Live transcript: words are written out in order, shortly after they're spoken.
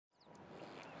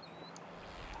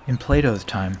In Plato's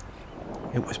time,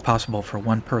 it was possible for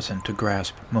one person to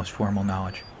grasp most formal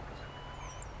knowledge.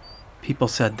 People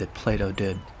said that Plato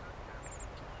did.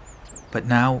 But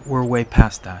now we're way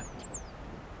past that.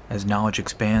 As knowledge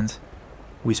expands,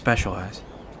 we specialize,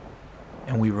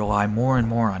 and we rely more and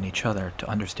more on each other to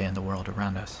understand the world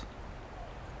around us.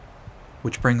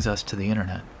 Which brings us to the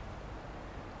internet.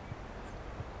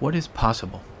 What is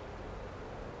possible?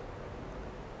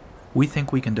 We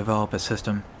think we can develop a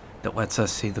system that lets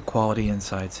us see the quality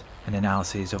insights and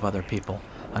analyses of other people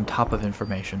on top of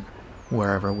information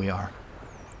wherever we are.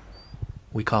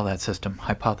 We call that system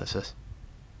Hypothesis.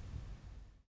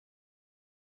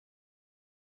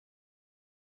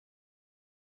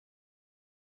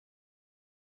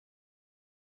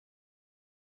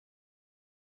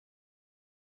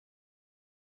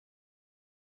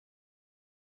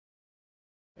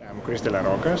 I'm Chris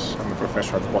Dellarocas. I'm a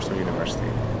professor at Boston University.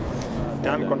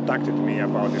 Dan contacted me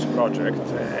about this project,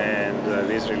 and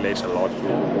this relates a lot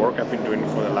to work I've been doing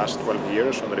for the last 12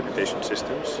 years on the reputation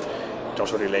systems. It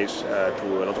also relates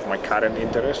to a lot of my current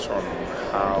interests on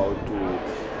how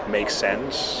to make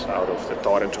sense out of the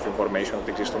torrents of information that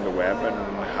exist on the web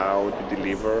and how to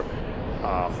deliver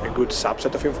a good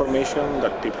subset of information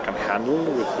that people can handle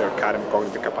with their current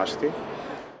cognitive capacity.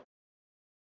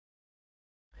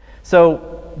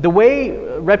 So the way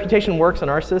reputation works in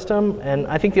our system, and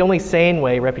I think the only sane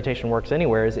way reputation works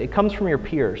anywhere, is it comes from your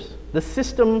peers. The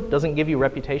system doesn't give you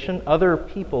reputation, other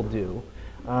people do,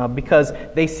 because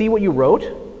they see what you wrote,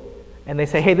 and they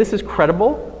say, hey, this is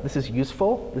credible, this is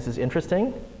useful, this is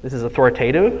interesting, this is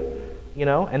authoritative, you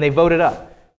know, and they vote it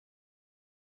up.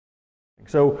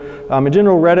 So in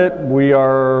general, Reddit, we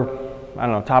are, I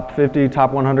don't know, top 50,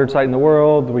 top 100 site in the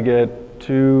world. We get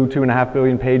 2.5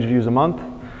 billion page views a month.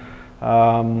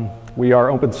 We are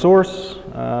open source.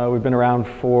 We've been around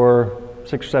for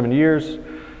 6 or 7 years,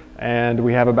 and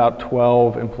we have about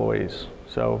 12 employees.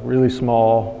 So really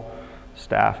small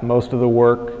staff. Most of the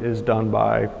work is done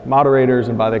by moderators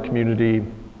and by the community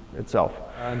itself.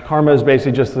 And karma is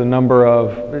basically just the number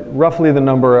of, roughly the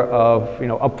number of,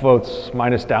 upvotes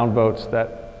minus downvotes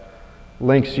that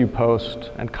links you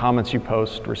post and comments you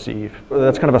post receive.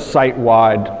 That's kind of a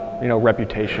site-wide,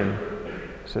 reputation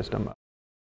system.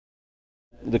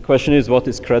 The question is, what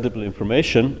is credible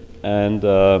information? And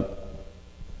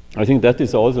I think that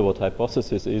is also what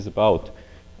Hypothesis is about.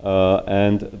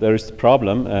 And there is the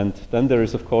problem, and then there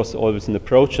is, of course, always an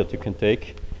approach that you can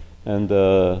take. And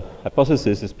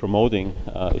Hypothesis is promoting,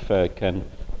 if I can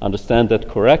understand that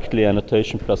correctly,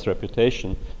 annotation plus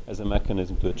reputation as a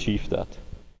mechanism to achieve that.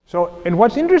 So, and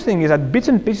what's interesting is that bits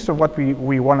and pieces of what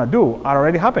we want to do are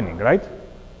already happening, right?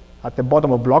 At the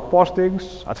bottom of blog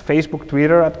postings, at Facebook,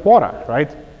 Twitter, at Quora,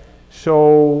 right?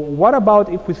 So what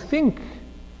about if we think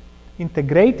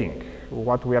integrating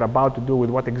what we are about to do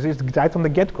with what exists right from the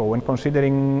get-go and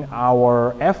considering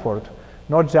our effort,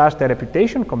 not just a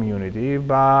reputation community,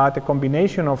 but a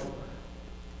combination of,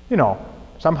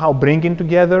 somehow bringing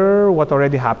together what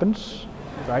already happens,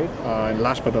 right? And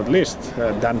last but not least,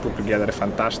 Dan put together a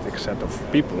fantastic set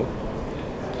of people,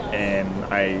 and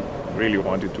I really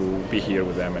wanted to be here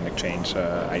with them and exchange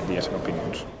ideas and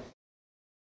opinions.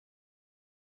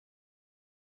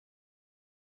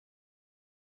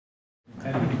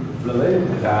 And related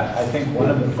to that, I think one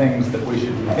of the things that we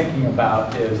should be thinking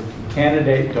about is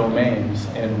candidate domains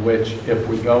in which if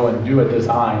we go and do a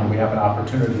design, we have an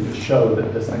opportunity to show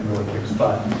that this thing really kicks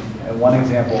butt. And one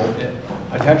example,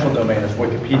 potential domain is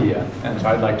Wikipedia. And so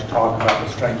I'd like to talk about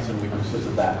the strengths and weaknesses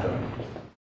of that domain.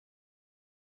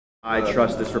 I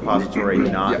trust this repository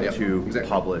not to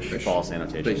publish false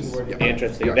annotations.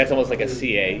 Interesting. That's almost like a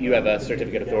CA. You have a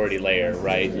certificate authority layer,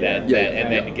 right? And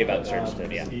then you give out certs to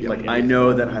it. Like I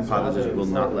know that Hypothesis will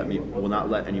not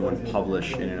let anyone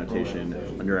publish an annotation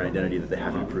under an identity that they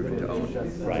haven't proven to own.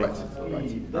 Right.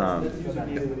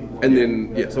 And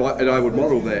then so I would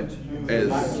model that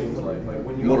as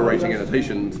moderating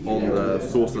annotations on the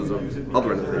sources of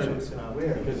other annotations.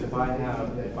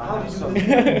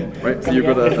 Right. So you've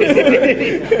got a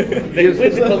the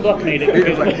quizzical documented.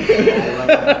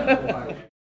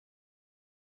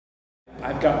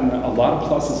 I've gotten a lot of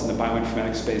pluses in the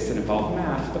bioinformatics space that involve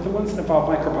math, but the ones that involve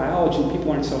microbiology,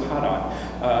 people aren't so hot on.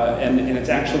 And it's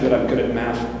actually that I'm good at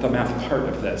math, the math part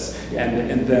of this.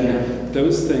 And then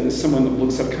those things, someone that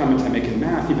looks at a comment I make in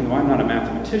math, even though I'm not a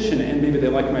mathematician, and maybe they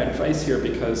like my advice here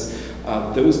because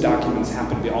those documents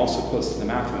happen to be also close to the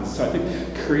math ones. So I think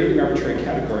creating arbitrary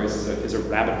categories is a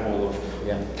rabbit hole of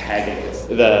tagging.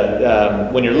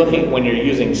 When you're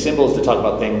using symbols to talk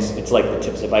about things, it's like the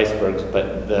tips of icebergs,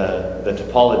 but the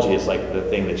topology is like the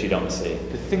thing that you don't see.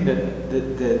 The thing that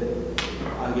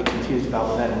I get confused confused about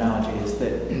with that analogy is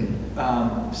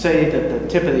that, say that the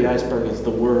tip of the iceberg is the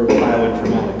word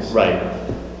bioinformatics. Right.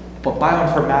 But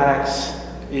bioinformatics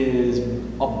is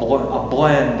a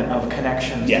blend of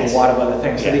connections to a lot of other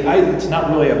things. So it's not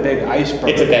really a big iceberg.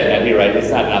 It's a bed, you're right. It's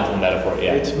not an optimal metaphor,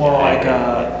 yeah. It's more like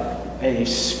a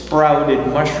sprouted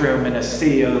mushroom in a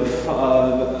sea of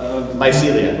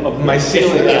mycelia. Of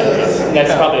mycelia.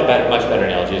 That's probably a much better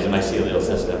analogy, is a mycelial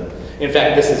system. In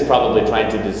fact, this is probably trying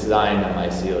to design a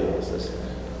mycelial system.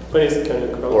 But is can you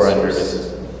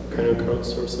crowdsource? Can you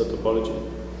crowdsource a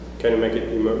topology? Can you make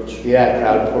it emerge? Yeah,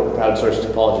 crowdsource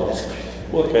topology.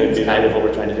 That's kind of what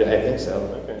we're trying to do. I think so.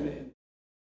 Okay.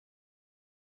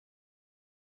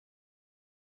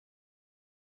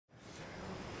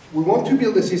 We want to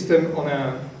build a system on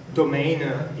a domain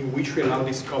in which we allow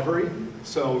discovery.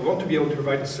 So we want to be able to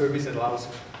provide a service that allows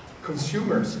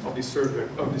consumers of this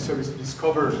service to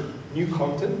discover new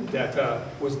content that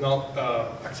was not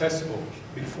accessible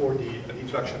before the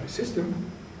introduction of the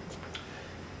system.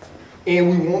 And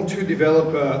we want to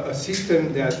develop a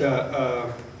system that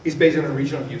is based on a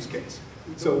regional use case.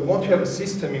 So we want to have a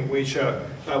system in which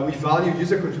we value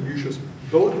user contributions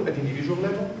both at the individual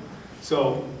level.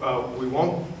 So we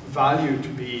want value to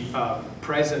be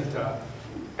present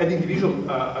at the individual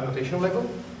annotation level,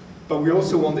 but we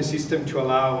also want the system to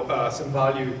allow some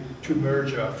value to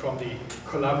emerge from the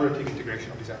collaborative integration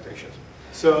of these annotations.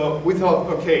 So we thought,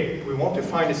 okay, we want to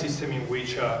find a system in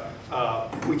which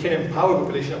we can empower a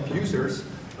population of users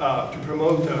to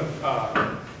promote to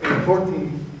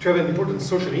have an important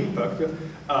social impact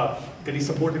that is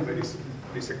supported by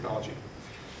this technology.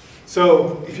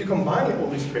 So if you combine all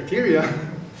these criteria,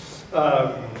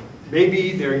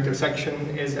 maybe their intersection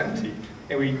is empty.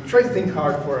 And we tried to think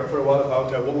hard for a while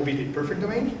about what would be the perfect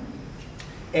domain.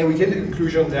 And we came to the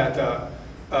conclusion that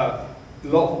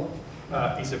law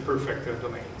is a perfect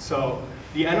domain. So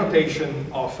the annotation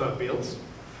of bills.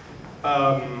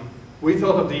 We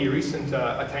thought of the recent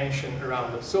attention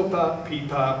around SOPA,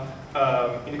 PIPA,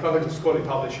 in the context of scholarly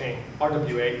publishing,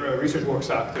 RWA, Research Works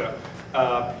Act,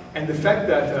 and the fact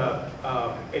that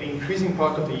an increasing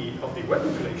part of the web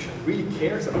population really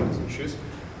cares about these issues,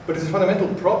 but it's a fundamental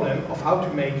problem of how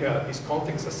to make these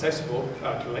contexts accessible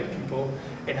to lay people,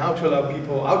 and how to allow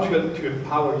people, how to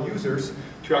empower users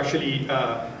to actually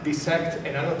dissect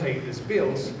and annotate these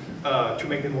bills to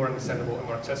make them more understandable and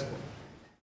more accessible.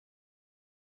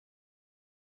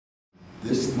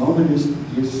 This moment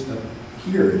is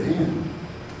here at hand.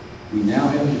 We now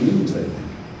have the means, I think,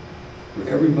 for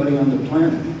everybody on the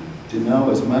planet to know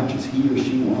as much as he or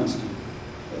she wants to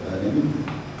about anything.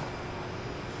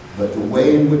 But the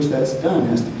way in which that's done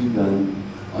has to be done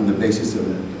on the basis of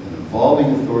an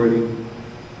evolving authority,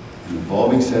 an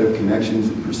evolving set of connections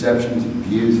and perceptions and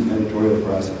views and editorial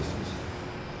processes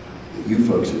that you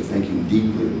folks are thinking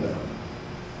deeply about,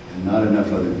 and not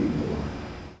enough other people